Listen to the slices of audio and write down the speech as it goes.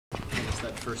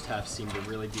that first half seemed to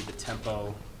really be the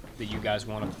tempo that you guys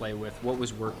want to play with. What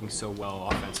was working so well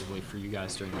offensively for you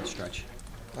guys during that stretch?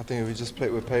 I think we just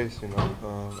played with pace, you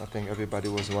know. I think everybody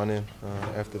was running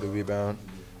after the rebound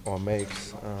or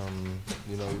makes.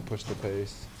 You know, we pushed the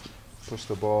pace, pushed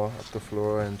the ball up the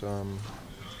floor, and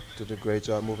did a great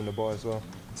job moving the ball as well.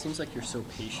 It seems like you're so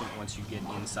patient once you get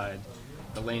inside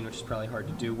the lane, which is probably hard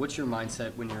to do. What's your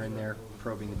mindset when you're in there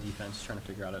probing the defense, trying to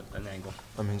figure out an angle?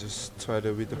 I mean, just try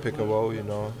to read the pick and roll, you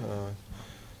know,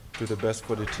 do the best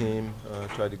for the team,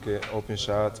 try to get open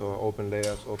shots or open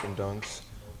layups, open dunks.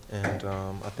 And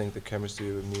I think the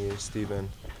chemistry with me and Steven,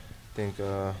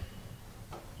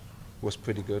 was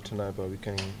pretty good tonight, but we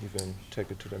can even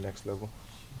take it to the next level.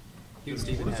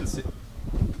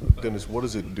 Dennis, what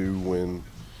does it do when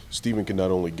Steven can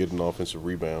not only get an offensive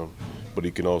rebound, but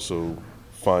he can also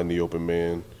find the open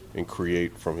man and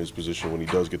create from his position when he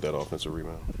does get that offensive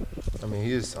rebound? I mean,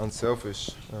 he is unselfish,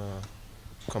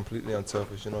 completely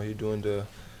unselfish. You know, he's doing the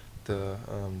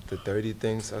dirty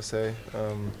things, I say.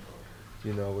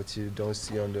 You know, what you don't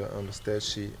see on the stat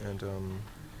sheet, and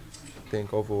I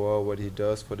think overall what he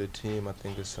does for the team, I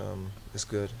think is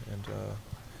good. And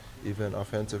even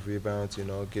offensive rebounds, you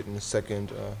know, getting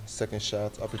second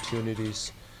shots,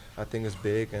 opportunities, I think is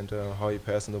big. And how he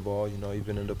passing the ball, you know,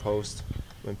 even in the post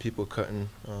when people cutting,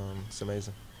 it's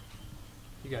amazing.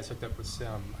 You guys hooked up with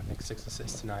I think 6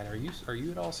 assists tonight. Are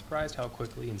you at all surprised how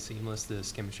quickly and seamless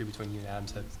this chemistry between you and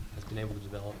Adams has been able to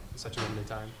develop in such a limited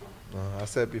time? I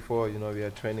said before, you know, we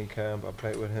had training camp. I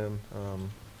played with him.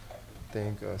 I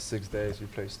think 6 days we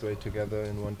played straight together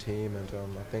in one team, and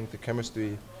I think the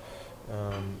chemistry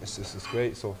is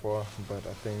great so far. But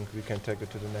I think we can take it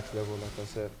to the next level, like I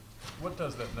said. What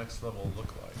does that next level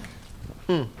look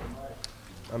like?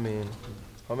 I mean,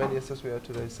 how many assists we had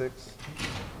today? 6?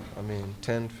 I mean,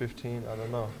 10, 15, I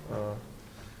don't know.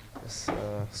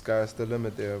 Sky's the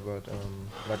limit there, but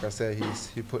like I said, he's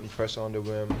putting pressure on the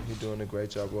rim. He's doing a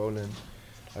great job rolling.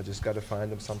 I just got to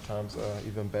find him sometimes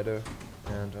even better,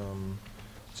 and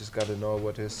just got to know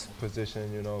what his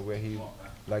position, you know, where he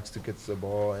likes to get the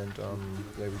ball, and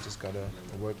yeah, we just got to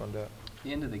work on that. At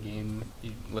the end of the game,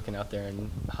 you looking out there, and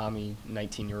Hami,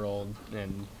 19-year-old,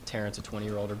 and Terrence, a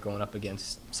 20-year-old, are going up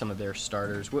against some of their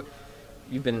starters.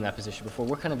 You've been in that position before.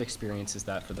 What kind of experience is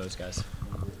that for those guys?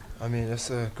 I mean, it's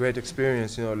a great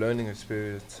experience, you know, learning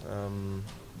experience.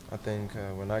 I think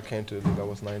when I came to the league, I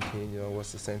was 19, you know, it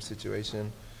was the same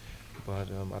situation. But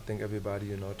I think everybody,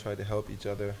 you know, try to help each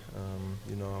other.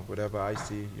 You know, whatever I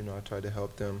see, you know, I try to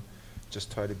help them.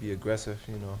 Just try to be aggressive,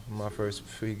 you know. My first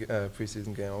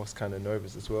preseason game, I was kind of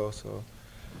nervous as well, so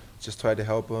just try to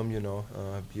help them, you know,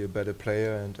 be a better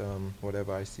player, and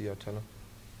whatever I see, I tell them.